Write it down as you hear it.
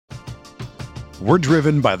We're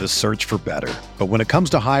driven by the search for better. But when it comes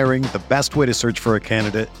to hiring, the best way to search for a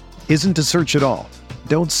candidate isn't to search at all.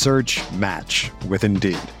 Don't search, match with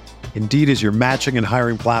Indeed. Indeed is your matching and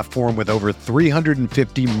hiring platform with over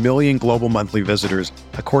 350 million global monthly visitors,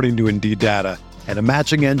 according to Indeed data, and a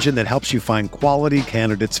matching engine that helps you find quality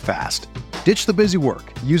candidates fast. Ditch the busy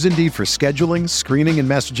work. Use Indeed for scheduling, screening, and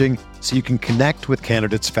messaging so you can connect with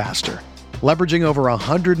candidates faster. Leveraging over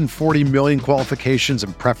 140 million qualifications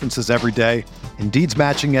and preferences every day, Indeed's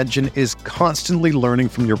matching engine is constantly learning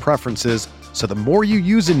from your preferences, so the more you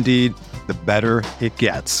use Indeed, the better it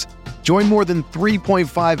gets. Join more than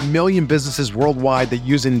 3.5 million businesses worldwide that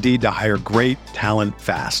use Indeed to hire great talent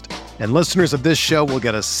fast. And listeners of this show will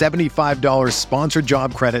get a $75 sponsored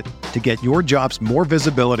job credit to get your jobs more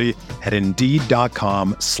visibility at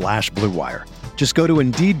Indeed.com/Blue Wire. Just go to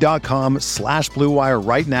Indeed.com/Blue Wire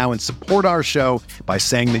right now and support our show by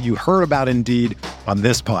saying that you heard about Indeed on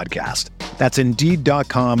this podcast. That's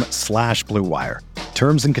Indeed.com/Blue Wire.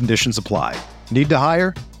 Terms and conditions apply. Need to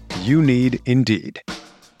hire? You need Indeed.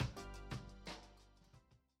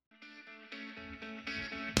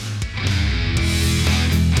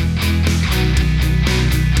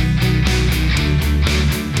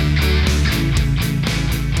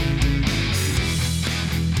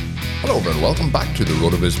 Hello everyone, welcome back to the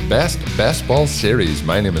RotoViz Best Ball Series.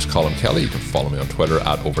 My name is Colin Kelly. You can follow me on Twitter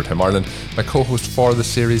at Overtime Ireland. My co-host for the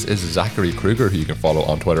series is Zachary Kruger, who you can follow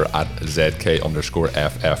on Twitter at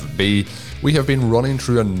ZK_FFB. We have been running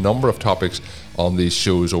through a number of topics on these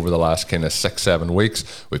shows over the last kind of 6-7 weeks.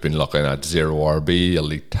 We've been looking at zero RB,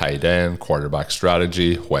 elite tight end, quarterback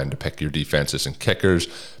strategy, when to pick your defenses and kickers.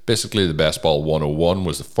 Basically, the Best Ball 101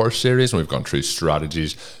 was the first series, and we've gone through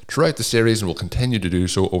strategies throughout the series, and we'll continue to do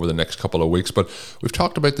so over the next couple of weeks. But we've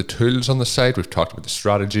talked about the tools on the site, we've talked about the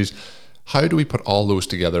strategies. How do we put all those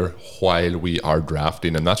together while we are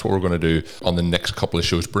drafting? And that's what we're going to do on the next couple of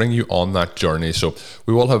shows, bring you on that journey. So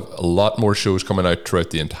we will have a lot more shows coming out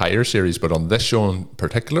throughout the entire series, but on this show in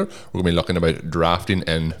particular, we're going to be looking about drafting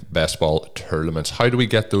in best ball tournaments. How do we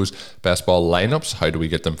get those best ball lineups? How do we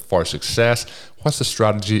get them for success? What's the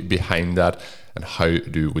strategy behind that? And how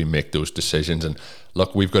do we make those decisions? And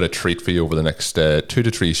look, we've got a treat for you over the next 2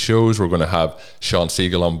 to 3 shows. We're going to have Sean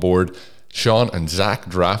Siegele on board. Sean and Zach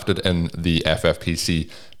drafted in the FFPC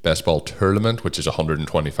Best Ball Tournament, which is a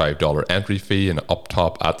 $125 entry fee, and up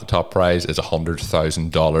top at the top prize is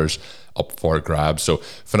 $100,000 up for grabs. So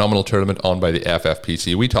phenomenal tournament on by the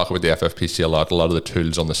FFPC. We talk about the FFPC a lot. A lot of the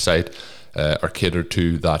tools on the site are catered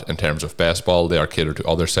to that in terms of best ball. They are catered to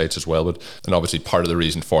other sites as well, and obviously part of the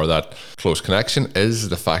reason for that close connection is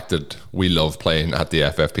the fact that we love playing at the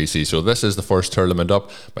FFPC. So this is the first tournament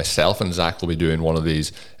up. Myself and Zach will be doing one of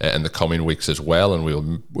these in the coming weeks as well, and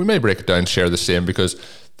we may break it down, share the same, because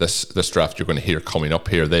this draft you're going to hear coming up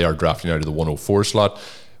here, they are drafting out of the 104 slot.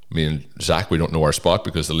 Me and Zach, we don't know our spot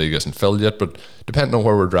because the league isn't filled yet, but depending on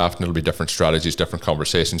where we're drafting, it'll be different strategies, different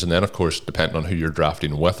conversations, and then of course depending on who you're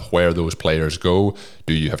drafting with, where those players go,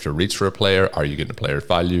 do you have to reach for a player, are you getting a player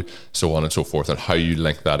value, so on and so forth, and how you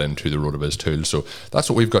link that into the RotoViz tool. So that's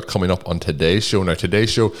what we've got coming up on today's show. Now today's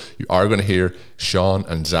show, you are going to hear Sean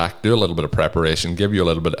and Zach do a little bit of preparation, give you a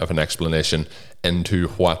little bit of an explanation into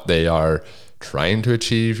what they are trying to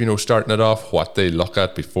achieve, starting it off, what they look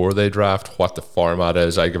at before they draft, what the format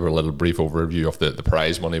is. I give a little brief overview of the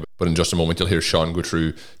prize money, but in just a moment you'll hear Sean go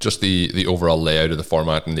through just the overall layout of the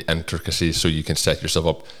format and the intricacies, so you can set yourself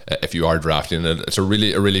up if you are drafting it. It's a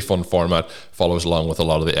really fun format, follows along with a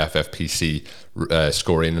lot of the FFPC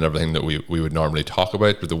scoring and everything that we would normally talk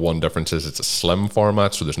about, but the one difference is it's a slim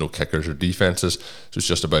format, so there's no kickers or defenses, so it's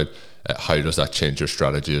just about how does that change your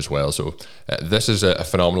strategy as well. So this is a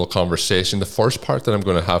phenomenal conversation. The first part that I'm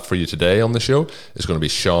going to have for you today on the show is going to be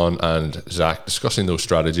Sean and Zach discussing those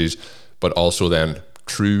strategies, but also then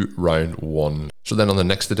through round 1. So then on the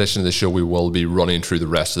next edition of the show, we will be running through the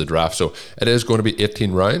rest of the draft. So it is going to be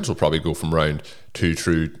 18 rounds. We'll probably go from round 2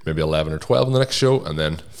 through maybe 11 or 12 in the next show, and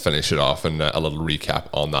then finish it off and a little recap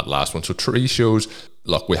on that last one. So 3 shows.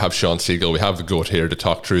 Look, we have Sean Siegele, we have the GOAT here to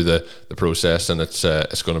talk through the process, and it's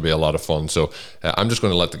going to be a lot of fun. So I'm just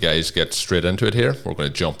going to let the guys get straight into it here. We're going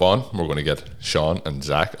to jump on. We're going to get Sean and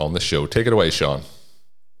Zach on the show. Take it away, Sean.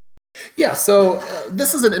 Yeah, so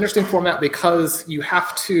this is an interesting format because you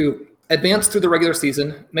have to advance through the regular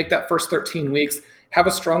season, make that first 13 weeks, have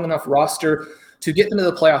a strong enough roster to get into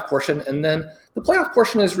the playoff portion, and then the playoff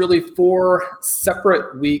portion is really 4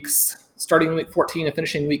 separate weeks, starting week 14 and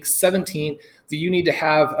finishing week 17. So you need to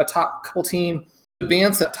have a top couple team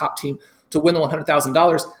advance that top team to win the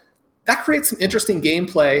 $100,000. That creates some interesting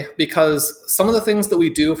gameplay because some of the things that we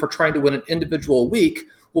do for trying to win an individual week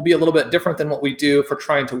will be a little bit different than what we do for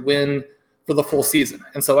trying to win for the full season.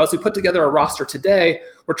 And so as we put together a roster today,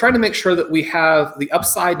 we're trying to make sure that we have the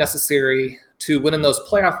upside necessary to win in those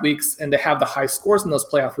playoff weeks and to have the high scores in those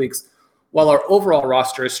playoff weeks, while our overall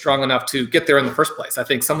roster is strong enough to get there in the first place. I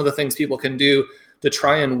think some of the things people can do to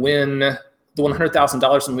try and win the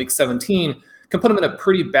 $100,000 in week 17 can put them in a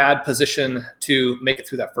pretty bad position to make it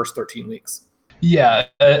through that first 13 weeks. Yeah,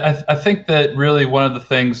 I think that really one of the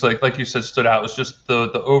things, like you said, stood out was just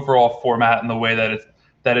the overall format and the way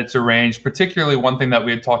that it's arranged. Particularly, one thing that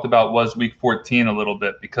we had talked about was week 14 a little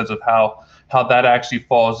bit, because of how that actually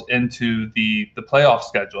falls into the playoff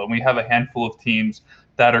schedule. And we have a handful of teams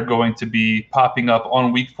that are going to be popping up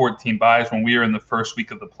on week 14 buys when we are in the first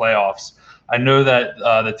week of the playoffs. I know that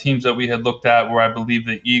the teams that we had looked at were, I believe,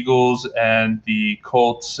 the Eagles and the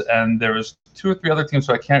Colts, and there was 2 or 3 other teams,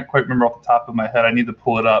 so I can't quite remember off the top of my head. I need to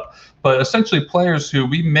pull it up. But essentially players who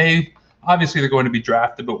we may, obviously they're going to be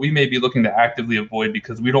drafted, but we may be looking to actively avoid,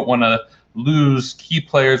 because we don't want to lose key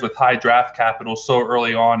players with high draft capital so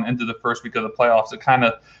early on into the first week of the playoffs. It kind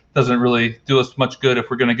of doesn't really do us much good if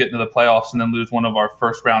we're going to get into the playoffs and then lose one of our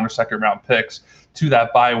first round or second round picks to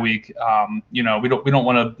that bye week. We don't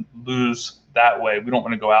want to lose that way. We don't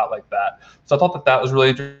want to go out like that. So I thought that was really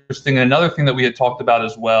interesting. And another thing that we had talked about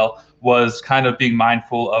as well was kind of being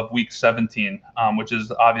mindful of week 17, which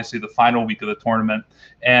is obviously the final week of the tournament.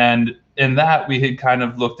 And in that, we had kind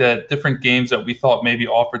of looked at different games that we thought maybe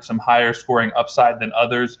offered some higher scoring upside than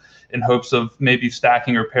others, in hopes of maybe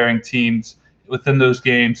stacking or pairing teams within those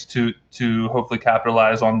games to hopefully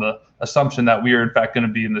capitalize on the assumption that we are in fact going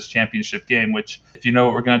to be in this championship game, which, if you know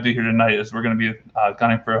what we're going to do here tonight, is we're going to be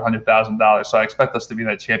gunning for $100,000. So I expect us to be in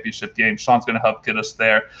that championship game. Sean's going to help get us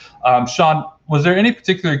there. Sean, was there any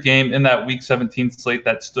particular game in that week 17 slate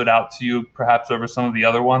that stood out to you, perhaps over some of the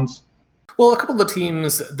other ones? Well, a couple of the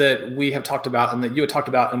teams that we have talked about and that you had talked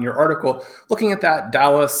about in your article, looking at that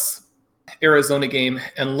Dallas-Arizona game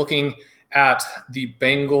and looking at the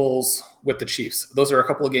Bengals with the Chiefs. Those are a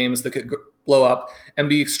couple of games that could blow up and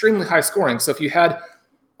be extremely high scoring. So if you had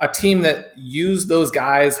a team that used those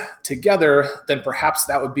guys together, then perhaps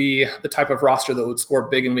that would be the type of roster that would score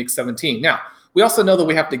big in week 17. Now, we also know that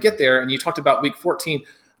we have to get there, and you talked about week 14.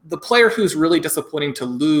 The player who's really disappointing to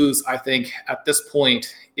lose, I think, at this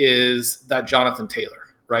point is that Jonathan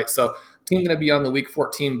Taylor, right? So team going to be on the week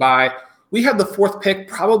 14 bye. We had the 4th pick.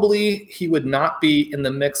 Probably he would not be in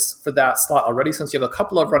the mix for that slot already, since you have a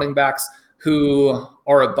couple of running backs who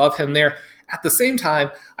are above him there. At the same time,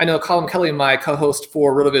 I know Colin Kelly, my co-host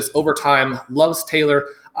for RotoViz Overtime, loves Taylor.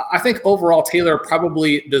 I think overall Taylor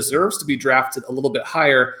probably deserves to be drafted a little bit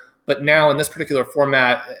higher, but now in this particular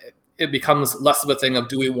format, it becomes less of a thing of,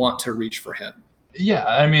 do we want to reach for him? Yeah,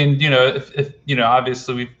 I mean, if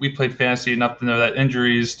obviously we played fantasy enough to know that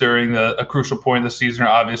injuries during a crucial point of the season are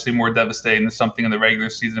obviously more devastating than something in the regular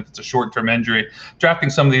season if it's a short-term injury. Drafting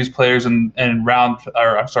some of these players in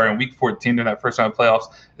week 14 during that first round of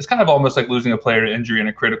playoffs is kind of almost like losing a player to injury in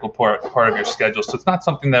a critical part of your schedule. So it's not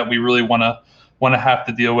something that we really want to have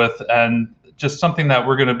to deal with, and just something that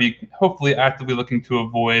we're going to be hopefully actively looking to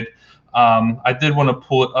avoid. I did want to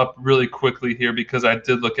pull it up really quickly here because I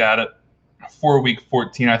did look at it for week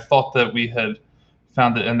 14. I thought that we had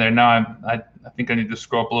found it in there. Now I think I need to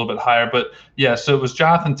scroll up a little bit higher. But yeah, so it was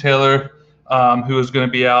Jonathan Taylor who is going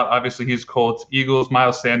to be out. Obviously, he's Colts. Eagles,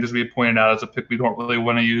 Miles Sanders, we had pointed out as a pick we don't really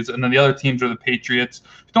want to use. And then the other teams are the Patriots.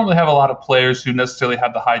 We don't really have a lot of players who necessarily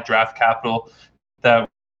have the high draft capital that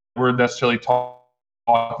we're necessarily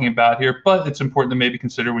talking about here, but it's important to maybe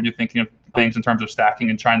consider when you're thinking of things in terms of stacking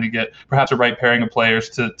and trying to get perhaps a right pairing of players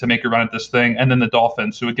to make a run at this thing. And then the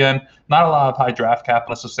Dolphins, who again, not a lot of high draft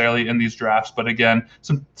capital necessarily in these drafts, but again,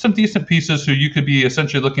 some decent pieces who you could be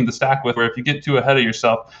essentially looking to stack with, where if you get too ahead of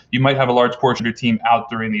yourself, you might have a large portion of your team out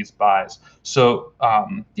during these buys. So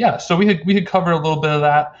so we had covered a little bit of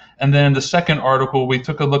that. And then in the second article, we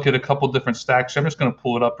took a look at a couple different stacks. I'm just going to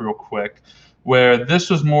pull it up real quick, where this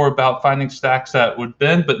was more about finding stacks that would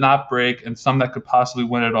bend but not break, and some that could possibly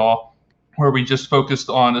win it all, where we just focused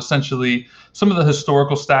on essentially some of the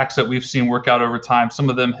historical stacks that we've seen work out over time.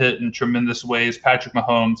 Some of them hit in tremendous ways. Patrick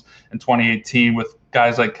Mahomes in 2018 with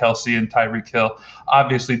guys like Kelsey and Tyreek Hill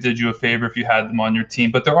obviously did you a favor if you had them on your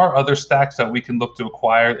team. But there are other stacks that we can look to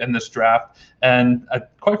acquire in this draft. And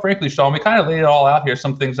quite frankly, Sean, we kind of laid it all out here.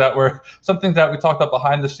 Some things that we talked about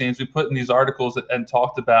behind the scenes, we put in these articles and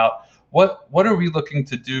talked about. What are we looking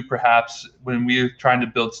to do perhaps when we're trying to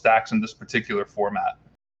build stacks in this particular format?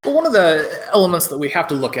 Well, one of the elements that we have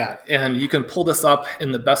to look at, and you can pull this up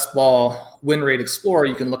in the Best Ball Win Rate Explorer,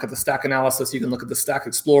 you can look at the stack analysis, you can look at the Stack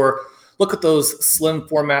Explorer, look at those slim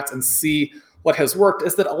formats and see what has worked,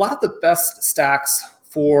 is that a lot of the best stacks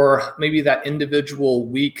for maybe that individual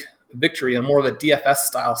week victory and more of a DFS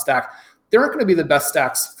style stack, they aren't going to be the best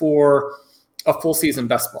stacks for a full season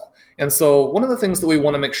best ball. And so one of the things that we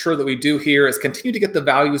want to make sure that we do here is continue to get the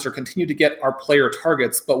values or continue to get our player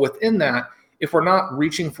targets. But within that, if we're not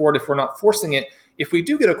reaching for it, if we're not forcing it, if we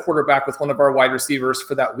do get a quarterback with one of our wide receivers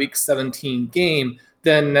for that week 17 game,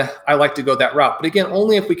 then I like to go that route. But again,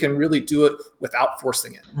 only if we can really do it without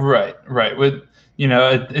forcing it. Right. With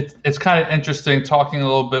it's kind of interesting talking a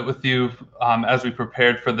little bit with you as we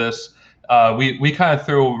prepared for this. We kind of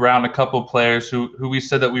threw around a couple of players who we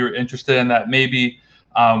said that we were interested in that maybe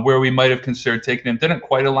where we might have considered taking them didn't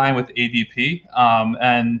quite align with ADP.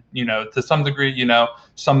 And, to some degree,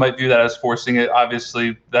 some might view that as forcing it.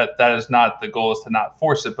 Obviously, that is not the goal, is to not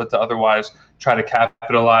force it, but to otherwise try to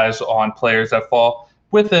capitalize on players that fall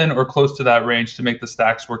within or close to that range to make the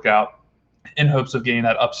stacks work out in hopes of getting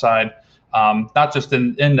that upside, not just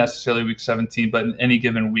in necessarily week 17, but in any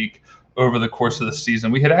given week over the course of the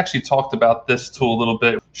season. We had actually talked about this tool a little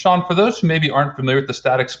bit. Sean, for those who maybe aren't familiar with the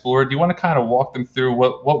Stat Explorer, do you want to kind of walk them through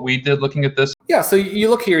what we did looking at this? Yeah, so you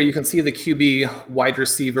look here, you can see the QB wide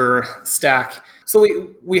receiver stack. So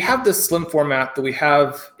we have this slim format that we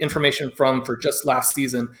have information from for just last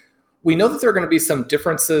season. We know that there are going to be some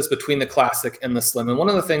differences between the classic and the slim. And one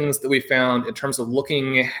of the things that we found in terms of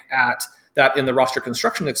looking at that in the roster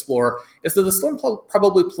construction explorer is that the slim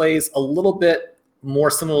probably plays a little bit more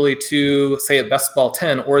similarly to, say, a best ball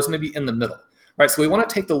 10, or is maybe in the middle, right? So we want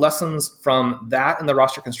to take the lessons from that in the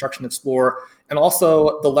roster construction explorer and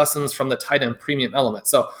also the lessons from the tight end premium element.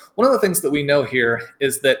 So one of the things that we know here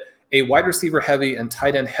is that a wide receiver heavy and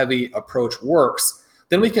tight end heavy approach works.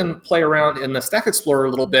 Then we can play around in the Stack Explorer a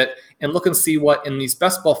little bit and look and see what in these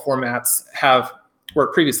best ball formats have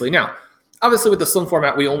worked previously. Now, obviously with the slim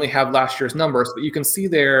format, we only have last year's numbers, but you can see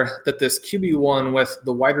there that this QB1 with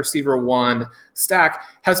the wide receiver 1 stack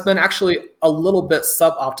has been actually a little bit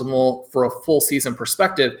suboptimal for a full season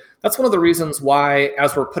perspective. That's one of the reasons why,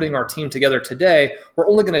 as we're putting our team together today, we're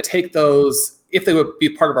only going to take those if they would be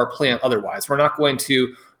part of our plan otherwise. We're not going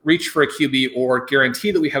to reach for a QB or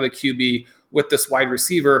guarantee that we have a QB with this wide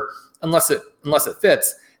receiver unless it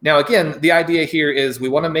fits. Now, again, the idea here is we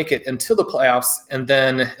want to make it into the playoffs, and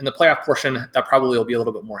then in the playoff portion, that probably will be a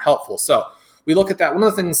little bit more helpful. So we look at that. One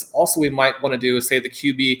of the things also we might want to do is say the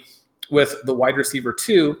QB with the wide receiver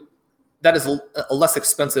 2. That is a less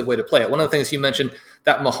expensive way to play it. One of the things you mentioned,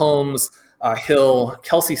 that Mahomes, Hill,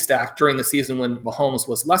 Kelsey stack during the season when Mahomes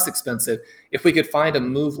was less expensive. If we could find a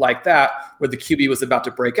move like that where the QB was about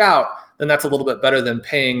to break out, then that's a little bit better than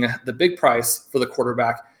paying the big price for the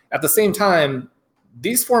quarterback. At the same time,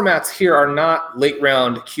 these formats here are not late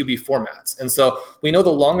round QB formats. And so we know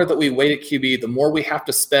the longer that we wait at QB, the more we have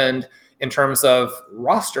to spend in terms of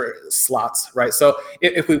roster slots, right? So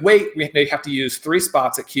if we wait, we may have to use 3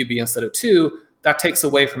 spots at QB instead of 2. That takes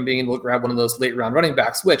away from being able to grab one of those late round running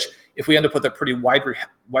backs, which if we end up with a pretty wide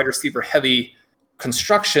receiver heavy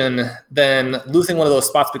construction, then losing one of those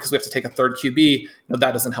spots because we have to take a third QB,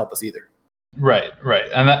 that doesn't help us either. Right.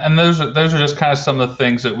 And those are just kind of some of the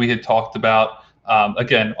things that we had talked about,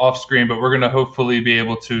 again, off screen, but we're going to hopefully be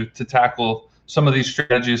able to tackle some of these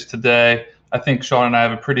strategies today. I think Sean and I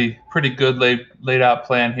have a pretty good laid out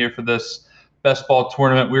plan here for this best ball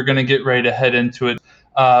tournament. We're going to get ready to head into it.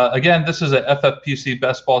 Again, this is a FFPC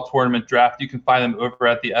best ball tournament draft. You can find them over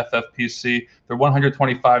at the FFPC. They're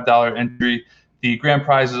 $125 entry. The grand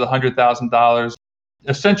prize is $100,000.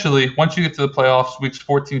 Essentially, once you get to the playoffs, weeks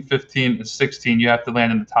 14, 15, and 16, you have to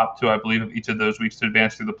land in the top 2, I believe, of each of those weeks to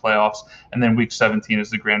advance through the playoffs. And then week 17 is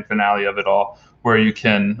the grand finale of it all, where you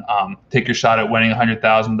can take your shot at winning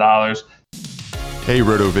 $100,000. Hey,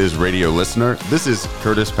 RotoViz radio listener, this is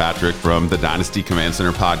Curtis Patrick from the Dynasty Command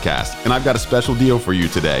Center podcast, and I've got a special deal for you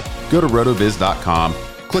today. Go to rotoviz.com,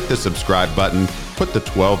 click the subscribe button, put the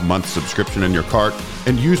 12-month subscription in your cart,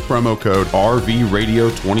 and use promo code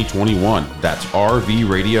RVRadio2021. That's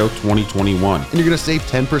RVRadio2021, and you're going to save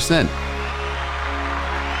 10%.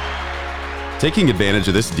 Taking advantage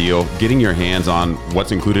of this deal, getting your hands on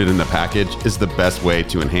what's included in the package is the best way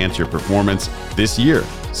to enhance your performance this year.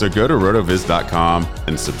 So go to rotoviz.com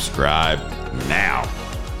and subscribe now.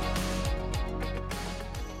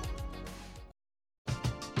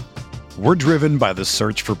 We're driven by the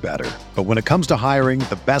search for better. But when it comes to hiring,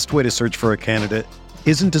 the best way to search for a candidate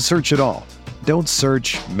isn't to search at all. Don't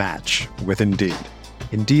search, match with Indeed.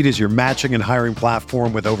 Indeed is your matching and hiring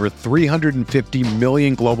platform with over 350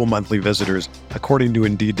 million global monthly visitors, according to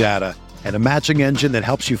Indeed data, and a matching engine that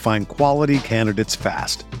helps you find quality candidates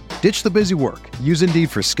fast. Ditch the busy work. Use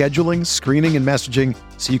Indeed for scheduling, screening, and messaging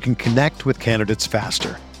so you can connect with candidates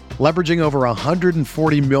faster. Leveraging over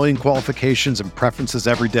 140 million qualifications and preferences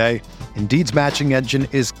every day, Indeed's matching engine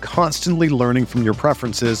is constantly learning from your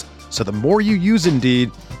preferences, so the more you use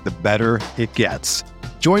Indeed, the better it gets.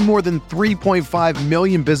 Join more than 3.5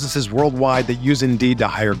 million businesses worldwide that use Indeed to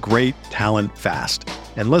hire great talent fast.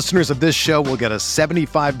 And listeners of this show will get a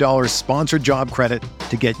 $75 sponsored job credit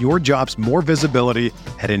to get your jobs more visibility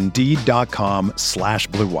at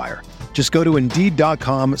Indeed.com/Blue Wire. Just go to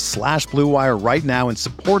Indeed.com/Blue Wire right now and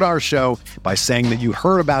support our show by saying that you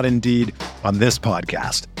heard about Indeed on this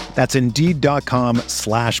podcast. That's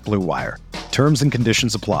Indeed.com/Blue Wire. Terms and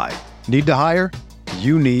conditions apply. Need to hire?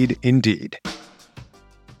 You need Indeed.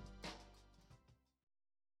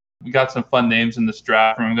 We got some fun names in this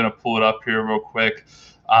draft, and I'm going to pull it up here real quick.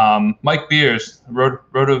 Mike Beers,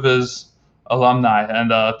 RotoViz alumni,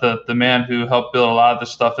 and the man who helped build a lot of the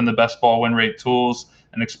stuff in the best ball win rate tools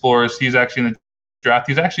and explorers. He's actually in the draft.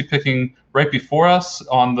 He's actually picking right before us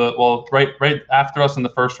right after us in the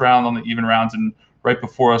first round on the even rounds, and right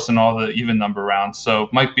before us in all the even number rounds. So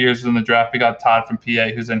Mike Beers is in the draft. We got Todd from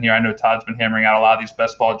PA who's in here. I know Todd's been hammering out a lot of these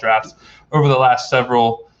best ball drafts over the last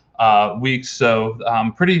several weeks. So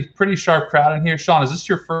pretty sharp crowd in here. Sean, is this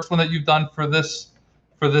your first one that you've done for this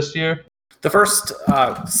year? The first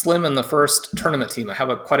Slim and the first tournament team. I have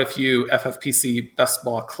quite a few FFPC Best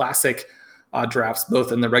Ball Classic drafts,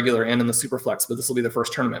 both in the regular and in the Superflex, but this will be the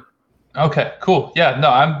first tournament. Okay, cool. Yeah,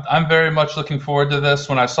 no, I'm very much looking forward to this.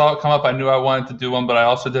 When I saw it come up, I knew I wanted to do one, but I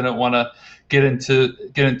also didn't want to get in too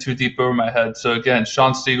deep over my head. So again,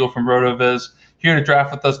 Sean Siegele from RotoViz here to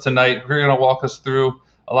draft with us tonight. We're going to walk us through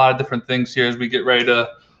a lot of different things here as we get ready to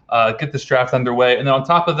get this draft underway. And then on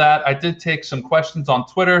top of that, I did take some questions on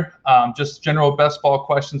Twitter, just general best ball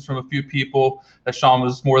questions from a few people that Sean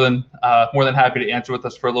was more than happy to answer with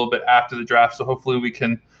us for a little bit after the draft. So hopefully we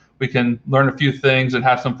can learn a few things and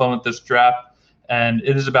have some fun with this draft. And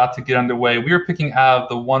it is about to get underway. We are picking out of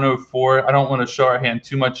the 104. I don't want to show our hand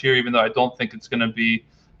too much here, even though I don't think it's going to be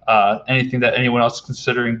anything that anyone else is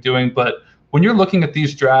considering doing. But when you're looking at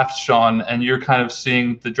these drafts, Sean, and you're kind of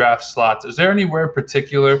seeing the draft slots, is there anywhere in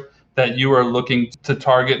particular that you are looking to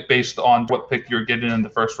target based on what pick you're getting in the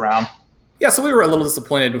first round? Yeah, so we were a little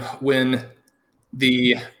disappointed when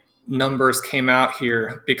the numbers came out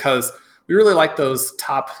here because we really liked those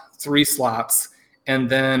top 3 slots. And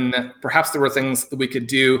then perhaps there were things that we could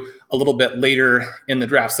do a little bit later in the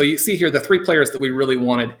draft. So you see here the 3 players that we really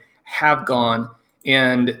wanted have gone.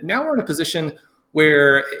 And now we're in a position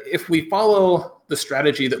where if we follow the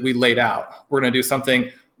strategy that we laid out, we're going to do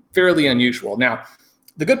something fairly unusual. Now,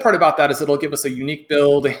 the good part about that is it'll give us a unique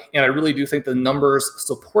build, and I really do think the numbers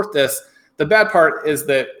support this. The bad part is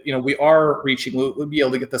that we are reaching, we'll be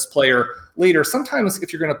able to get this player later. Sometimes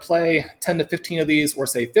if you're going to play 10 to 15 of these or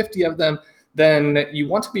say 50 of them, then you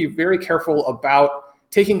want to be very careful about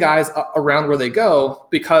taking guys around where they go,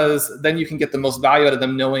 because then you can get the most value out of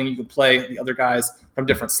them knowing you can play the other guys from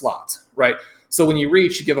different slots, right? So when you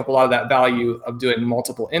reach, you give up a lot of that value of doing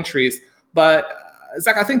multiple entries. But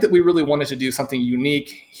Zach, I think that we really wanted to do something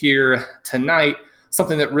unique here tonight,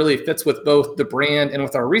 something that really fits with both the brand and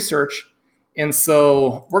with our research. And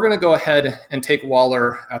so we're going to go ahead and take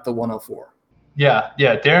Waller at the 104. Yeah.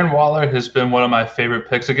 Darren Waller has been one of my favorite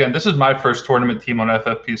picks. Again, this is my first tournament team on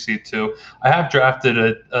FFPC too. I have drafted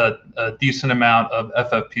a decent amount of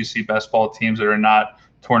FFPC best ball teams that are not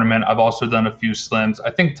tournament. I've also done a few slims.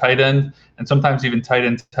 I think tight end and sometimes even tight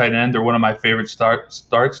end are one of my favorite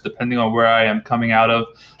starts, depending on where I am coming out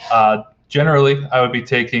of. Generally, I would be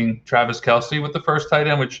taking Travis Kelce with the first tight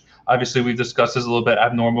end, which obviously we've discussed is a little bit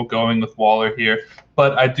abnormal going with Waller here.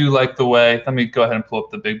 But I do like the way, let me go ahead and pull up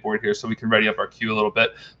the big board here so we can ready up our queue a little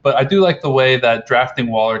bit. But I do like the way that drafting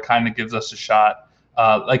Waller kind of gives us a shot,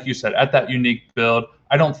 like you said, at that unique build.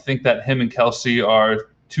 I don't think that him and Kelce are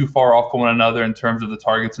too far off from one another in terms of the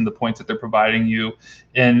targets and the points that they're providing you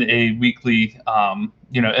in a weekly,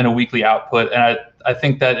 in a weekly output. And I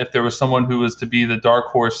think that if there was someone who was to be the dark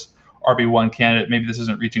horse RB1 candidate, maybe this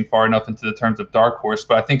isn't reaching far enough into the terms of dark horse,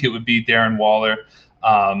 but I think it would be Darren Waller.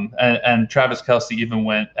 And Travis Kelce even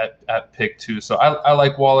went at pick 2. So I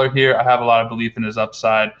like Waller here. I have a lot of belief in his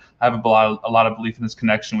upside. I have a lot of belief in his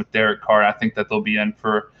connection with Derek Carr. I think that they'll be in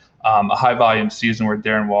for a high volume season where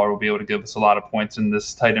Darren Waller will be able to give us a lot of points in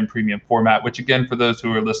this tight end premium format, which again, for those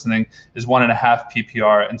who are listening, is 1.5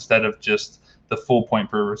 PPR instead of just the full point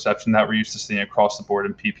per reception that we're used to seeing across the board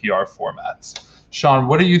in PPR formats. Sean,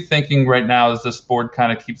 what are you thinking right now as this board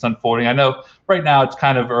kind of keeps unfolding? I know right now it's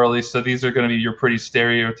kind of early, so these are going to be your pretty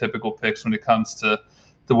stereotypical picks when it comes to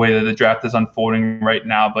the way that the draft is unfolding right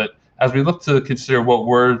now. But as we look to consider what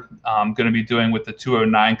we're going to be doing with the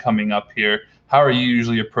 209 coming up here, how are you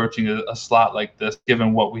usually approaching a slot like this,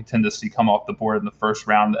 given what we tend to see come off the board in the first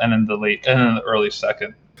round and in the early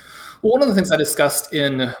second? Well, one of the things I discussed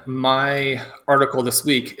in my article this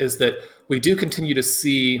week is that we do continue to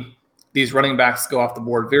see these running backs go off the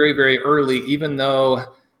board very, very early, even though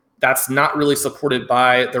that's not really supported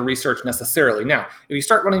by the research necessarily. Now, if you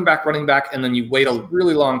start running back, and then you wait a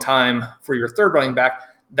really long time for your third running back,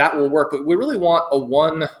 that will work. But we really want a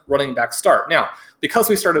one running back start. Now, because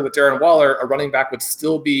we started with Darren Waller, a running back would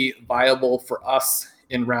still be viable for us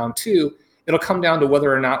in round 2. It'll come down to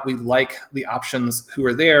whether or not we like the options who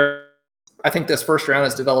are there. I think this first round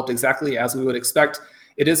has developed exactly as we would expect.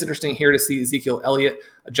 It is interesting here to see Ezekiel Elliott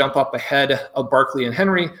jump up ahead of Barkley and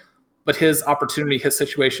Henry, but his opportunity, his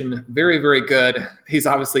situation, very, very good. He's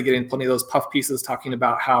obviously getting plenty of those puff pieces talking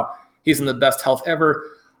about how he's in the best health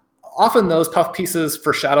ever. Often those puff pieces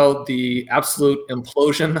foreshadow the absolute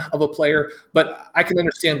implosion of a player, but I can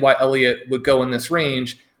understand why Elliott would go in this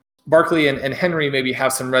range. Barkley and Henry maybe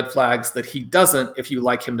have some red flags that he doesn't if you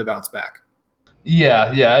like him to bounce back.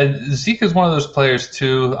 Yeah. Zeke is one of those players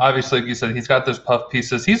too. Obviously, like you said, he's got those puff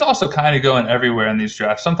pieces. He's also kind of going everywhere in these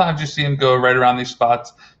drafts. Sometimes you see him go right around these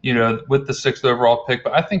spots, with the 6th overall pick.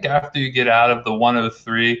 But I think after you get out of the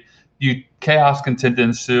 103, chaos can tend to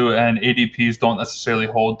ensue, and ADPs don't necessarily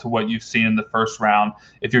hold to what you've seen in the first round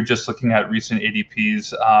if you're just looking at recent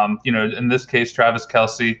ADPs. In this case, Travis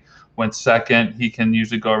Kelce went 2nd. He can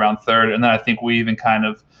usually go around 3rd. And then I think we even kind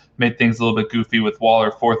of made things a little bit goofy with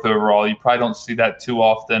Waller 4th overall. You probably don't see that too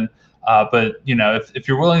often. But if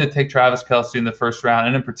you're willing to take Travis Kelce in the first round,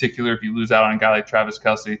 and in particular, if you lose out on a guy like Travis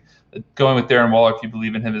Kelce, going with Darren Waller, if you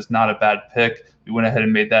believe in him, is not a bad pick. We went ahead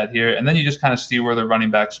and made that here. And then you just kind of see where the running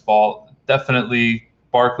backs fall. Definitely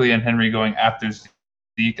Barkley and Henry going after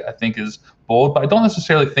Zeke, I think, is bold, but I don't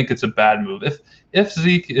necessarily think it's a bad move. If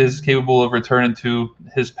Zeke is capable of returning to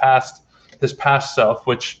his past self,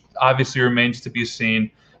 which obviously remains to be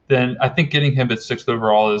seen, then I think getting him at 6th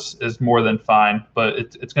overall is more than fine. But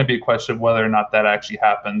it's going to be a question of whether or not that actually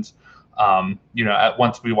happens.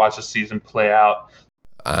 Once we watch the season play out.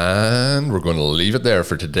 And we're going to leave it there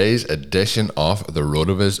for today's edition of the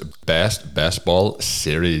RotoViz Best Ball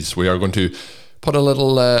series. We are going to put a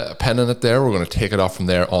little pen in it there. We're going to take it off from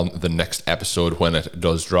there on the next episode when it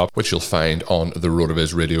does drop, which you'll find on the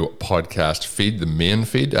RotoViz Radio podcast feed, the main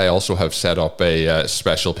feed. I also have set up a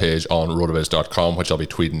special page on rotoviz.com, which I'll be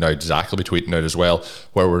tweeting out. Zach will be tweeting out as well,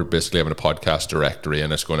 where we're basically having a podcast directory,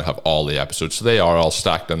 and it's going to have all the episodes. So they are all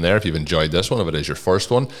stacked in there. If you've enjoyed this one, if it is your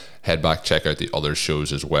first one, head back, check out the other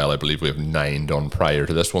shows as well. I believe we have 9 done prior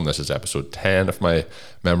to this one. This is episode 10, if my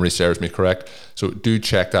memory serves me correct. So do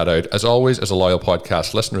check that out. As always, as a loyal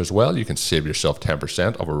podcast listener as well, you can save yourself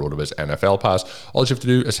 10% of a RotoViz NFL pass. All you have to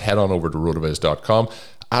do is head on over to rotoviz.com,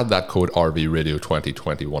 add that code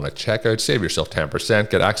RVRadio2021 at checkout, save yourself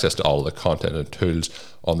 10%, get access to all of the content and tools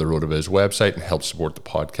on the RotoViz website, and help support the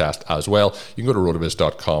podcast as well. You can go to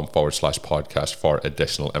rotoviz.com/podcast for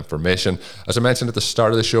additional information. As I mentioned at the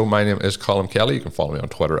start of the show, my name is Colin Kelly. You can follow me on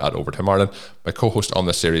Twitter at Overtime Ireland. My co-host on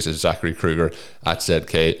this series is Zachary Kruger at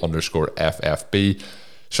ZK_FFB.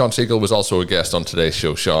 Sean Siegele was also a guest on today's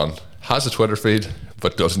show. Sean has a Twitter feed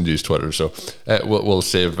but doesn't use Twitter, so we'll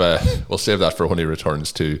save that for when he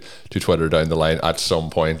returns to Twitter down the line at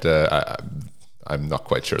some point. I'm not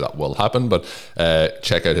quite sure that will happen, but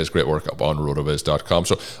check out his great work up on rotoviz.com.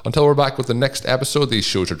 So until we're back with the next episode, these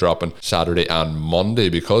shows are dropping Saturday and Monday.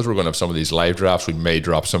 Because we're going to have some of these live drafts, we may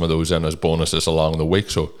drop some of those in as bonuses along the week,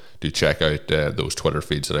 so do check out those Twitter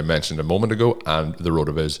feeds that I mentioned a moment ago and the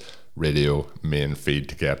RotoViz Radio main feed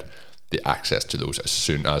to get the access to those as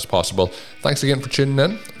soon as possible. Thanks again for tuning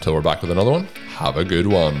in. Until we're back with another one, have a good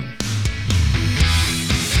one.